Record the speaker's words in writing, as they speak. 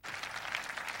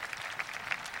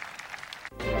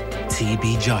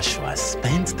TB Joshua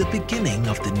spent the beginning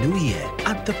of the new year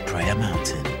at the Prayer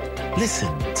Mountain.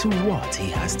 Listen to what he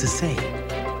has to say.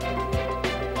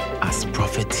 As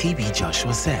Prophet TB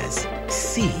Joshua says,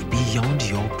 see beyond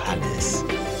your palace.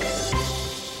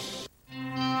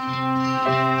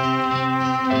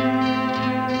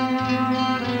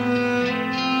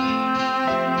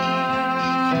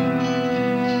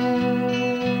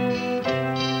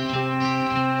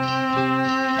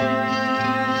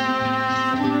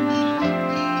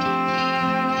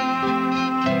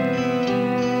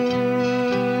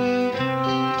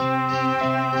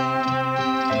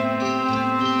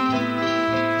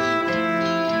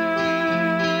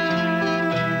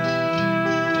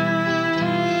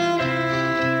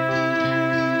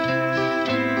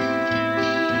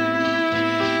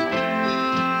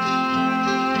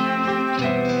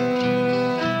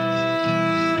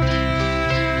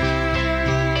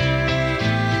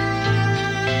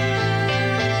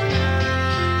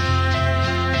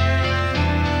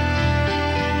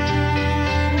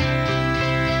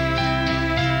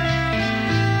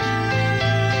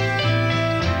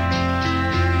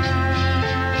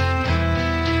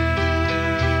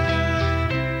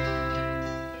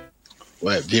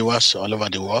 Well, viewers all over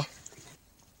the world,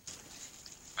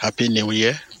 Happy New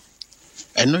Year.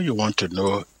 I know you want to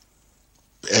know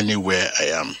anywhere I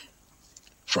am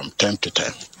from time to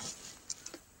time.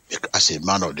 As a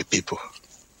man of the people,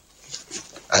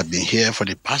 I've been here for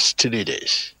the past 3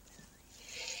 days.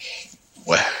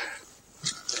 Well,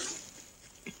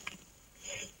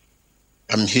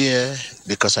 I'm here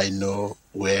because I know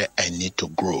where I need to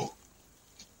grow.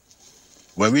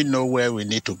 When we know where we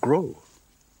need to grow,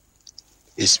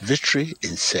 it's victory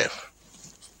in self.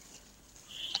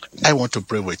 I want to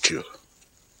pray with you.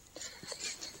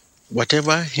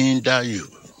 Whatever hinder you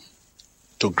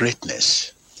to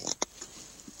greatness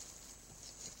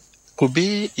could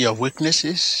be your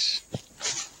weaknesses,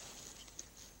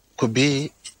 could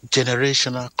be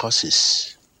generational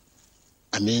curses.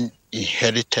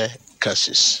 Inherited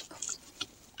curses.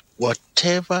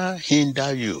 Whatever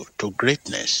hinder you to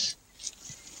greatness,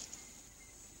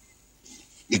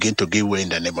 begin to give way in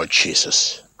the name of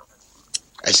Jesus.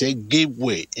 I say give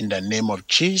way in the name of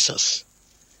Jesus.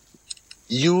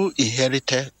 You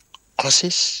inherited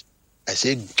curses, I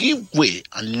say give way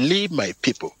and leave my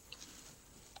people.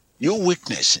 You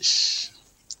weaknesses,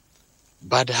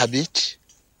 bad habit,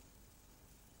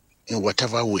 in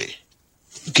whatever way,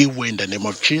 give way in the name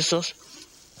of Jesus.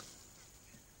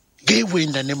 Give way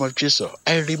in the name of Jesus.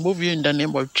 I remove you in the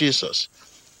name of Jesus.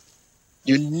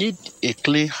 You need a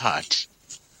clean heart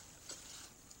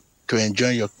to enjoy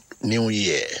your new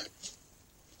year.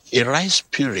 A right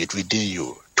spirit within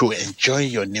you to enjoy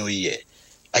your new year.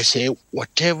 I say,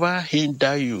 whatever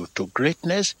hinder you to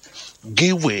greatness,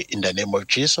 give way in the name of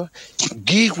Jesus.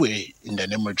 Give way in the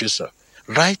name of Jesus.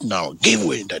 Right now, give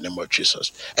way in the name of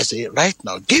Jesus. I say, right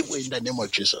now, give way in the name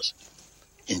of Jesus.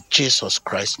 In Jesus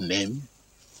Christ's name,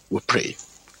 we pray.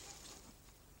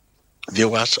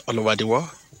 Viewers all over the world,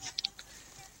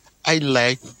 I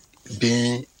like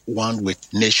being one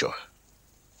with nature,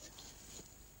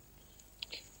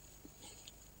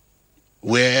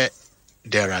 where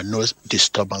there are no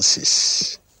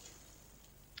disturbances,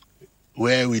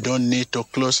 where we don't need to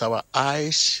close our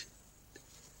eyes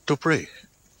to pray.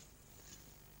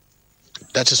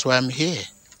 That is why I'm here.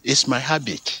 It's my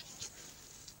habit.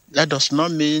 That does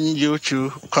not mean you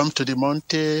should come to the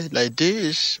mountain like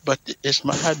this, but it's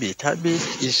my habit. Habit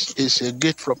is a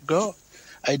gift from God.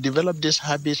 I developed this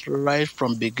habit right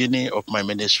from beginning of my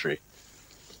ministry.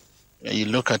 You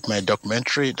look at my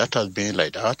documentary, that has been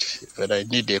like that. When I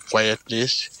need a quiet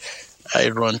place, I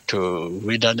run to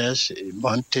wilderness,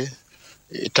 mountain.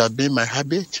 It has been my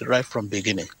habit right from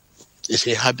beginning. It's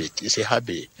a habit. It's a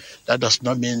habit. That does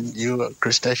not mean you,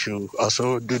 Christians, should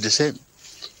also do the same.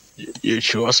 You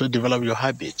should also develop your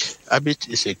habit. Habit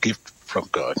is a gift from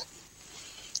God.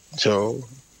 So,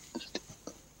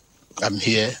 I'm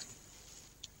here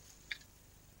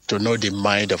to know the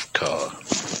mind of God.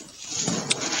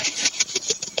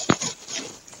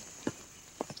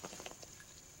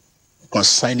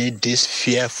 Concerning this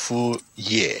fearful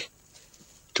year,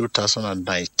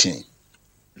 2019,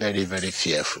 very, very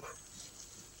fearful.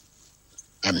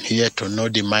 I'm here to know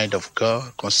the mind of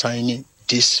God concerning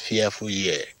this fearful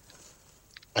year,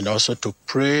 and also to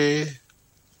pray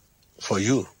for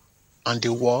you and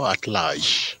the world at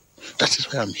large. That is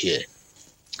why I'm here.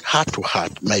 Heart to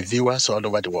heart, my viewers all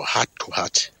over the world, heart to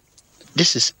heart.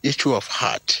 This is issue of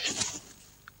heart.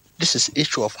 This is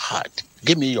issue of heart.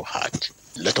 Give me your heart.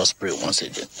 Let us pray once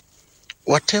again.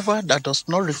 Whatever that does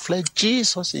not reflect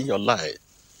Jesus in your life,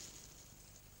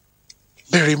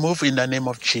 Be removed in the name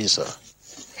of Jesus.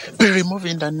 Be removed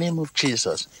in the name of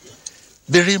Jesus.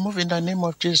 Be removed in the name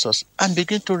of Jesus and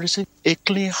begin to receive a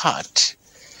clean heart.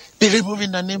 Be removed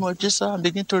in the name of Jesus and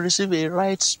begin to receive a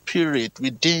right spirit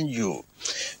within you.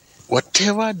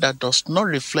 Whatever that does not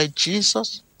reflect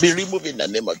Jesus, be removed in the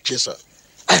name of Jesus.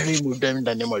 I remove them in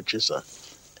the name of Jesus.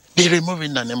 Be removed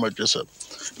in the name of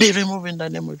Jesus. Be removed in the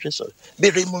name of Jesus. Be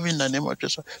removed in the name of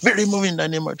Jesus. Be removed in the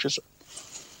name of Jesus.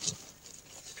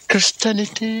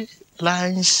 Christianity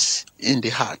lies in the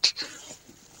heart.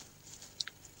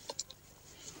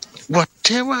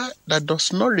 Whatever that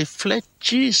does not reflect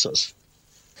Jesus,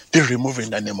 be removed in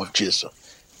the name of Jesus.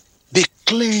 Be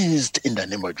cleansed in the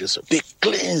name of Jesus. Be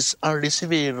cleansed and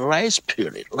receive a right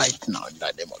spirit right now in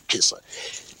the name of Jesus.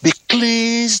 Be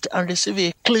cleansed and receive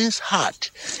a cleansed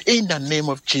heart in the name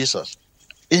of Jesus.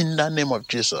 In the name of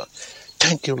Jesus.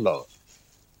 Thank you, Lord.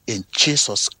 In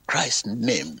Jesus Christ's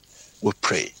name we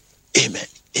pray. Amen.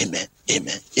 Amen.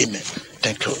 Amen. Amen.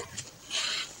 Thank you.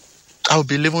 I'll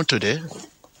be leaving today.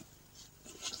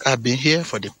 I've been here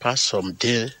for the past some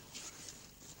day.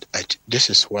 This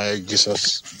is why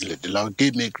Jesus, the Lord,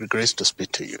 gave me grace to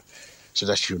speak to you, so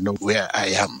that you know where I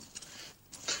am.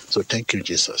 So thank you,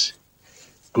 Jesus.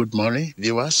 Good morning,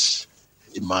 viewers.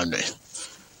 Emmanuel.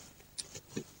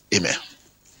 Amen.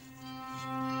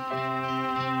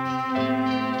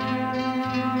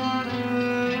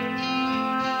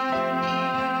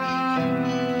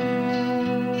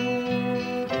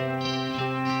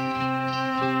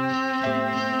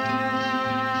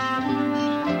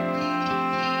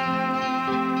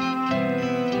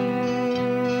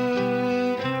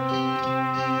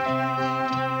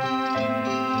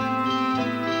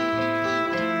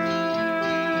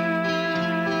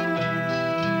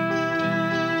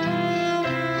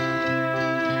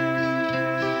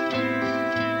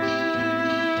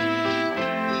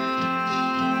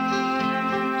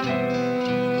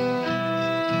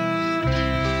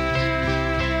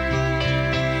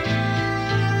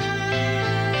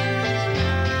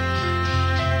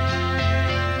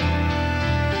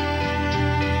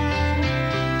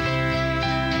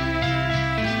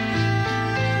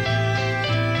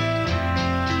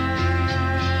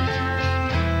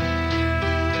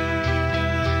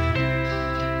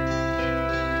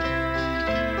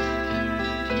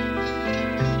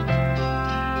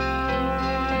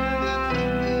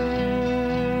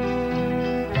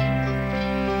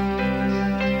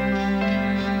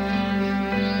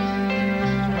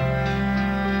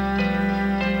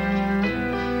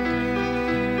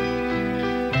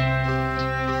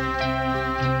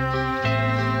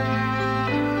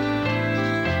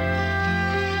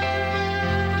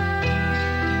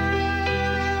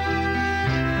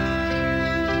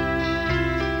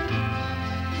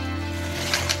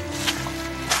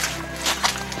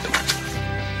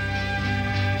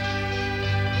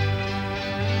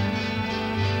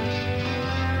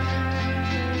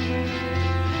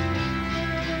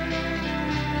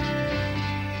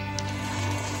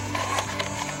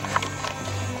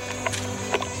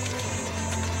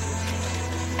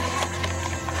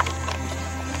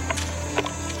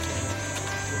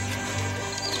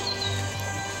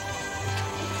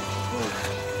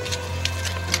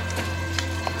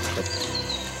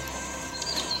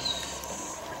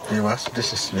 Viewers,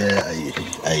 this is where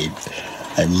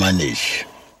I manage.